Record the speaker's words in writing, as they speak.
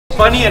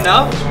funny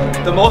enough,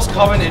 the most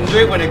common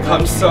injury when it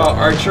comes to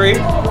archery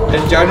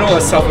in general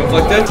is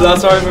self-inflicted. So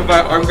that's why we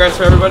provide arm guards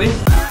for everybody.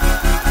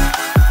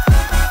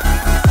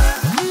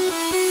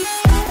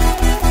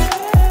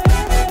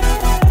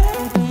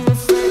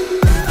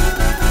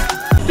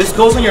 This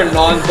goes on your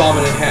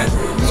non-dominant hand.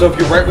 So if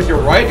you write with your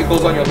right, it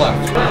goes on your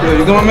left. There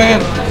you go, my man.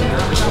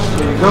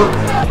 There you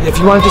go. If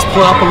you want to just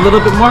pull up a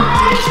little bit more,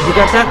 you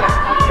got that?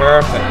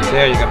 Perfect,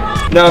 there you go.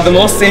 Now the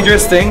most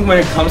dangerous thing when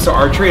it comes to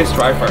archery is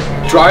dry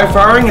firing. Dry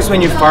firing is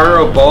when you fire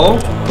a bow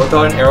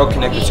without an arrow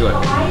connected to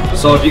it.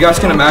 So if you guys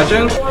can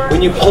imagine,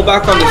 when you pull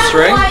back on the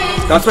string,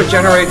 that's what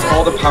generates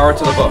all the power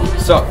to the bow.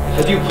 So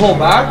if you pull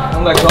back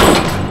and let go,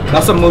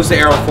 that's what moves the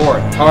arrow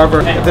forward.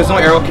 However, if there's no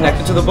arrow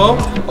connected to the bow,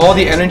 all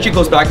the energy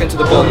goes back into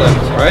the bow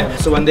limbs, right?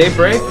 So when they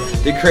break,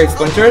 they create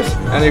splinters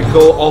and they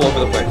go all over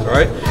the place,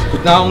 alright?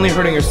 Not only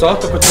hurting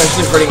yourself, but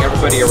potentially hurting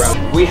everybody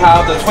around. We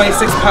have the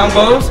 26-pound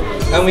bows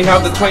and we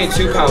have the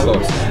 22-pound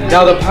bows.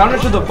 Now the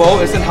poundage of the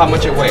bow isn't how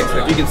much it weighs.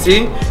 If you can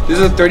see, this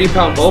is a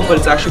 30-pound bow, but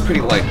it's actually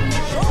pretty light.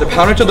 The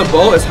poundage of the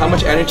bow is how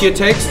much energy it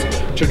takes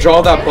to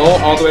draw that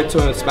bow all the way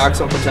to its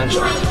maximum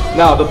potential.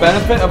 Now the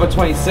benefit of a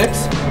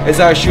 26 is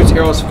that it shoots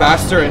arrows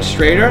faster and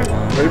straighter,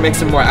 but it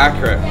makes it more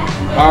accurate.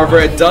 However,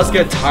 it does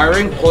get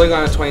tiring pulling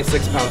on a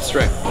 26-pound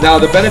string. Now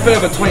the benefit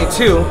of a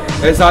 22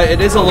 is that it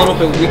is a little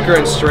bit weaker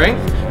in strength,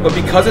 but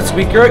because it's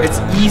weaker, it's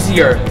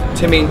easier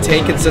to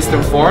maintain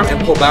consistent form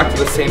and pull back to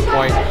the same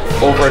point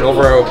over and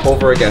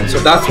over again. So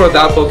that's where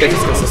that bow gets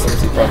its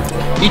consistency from.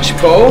 Each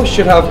bow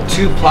should have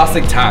 2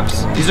 plastic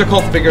tabs. These are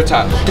called figure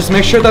tabs. Just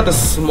make sure that the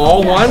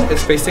small one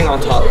is facing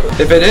on top.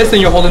 If it is, then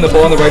you're holding the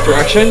bow in the right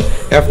direction.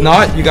 If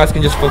not, you guys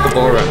can just flip the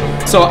bow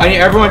around. So I need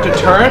everyone to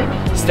turn,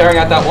 staring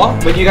at that wall.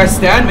 When you guys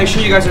stand, make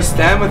sure you guys are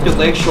stand with your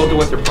legs shoulder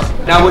width apart.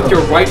 Now with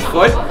your right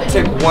foot,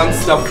 take 1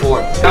 step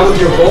forward. Now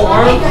with your bow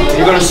arm,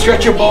 you're gonna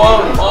stretch your bow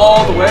out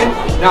all the way.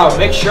 Now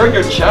make sure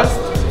your chest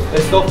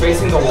is still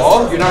facing the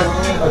wall. You're not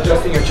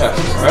adjusting your chest,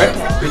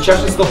 alright? Your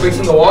chest is still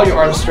facing the wall, your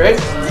arms straight.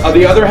 On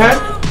the other hand,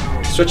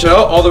 stretch it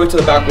out all the way to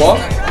the back wall.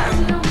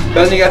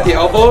 Bending at the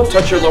elbow,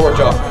 touch your lower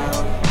jaw.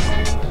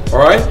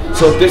 Alright,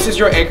 so this is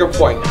your anchor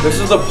point. This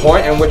is the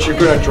point in which you're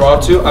going to draw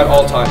to at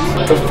all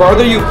times. The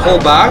farther you pull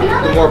back,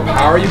 the more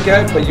power you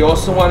get, but you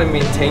also want to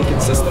maintain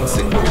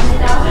consistency.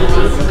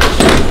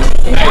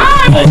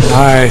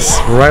 Nice,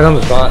 right on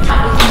the dot.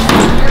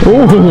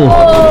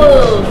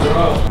 Ooh.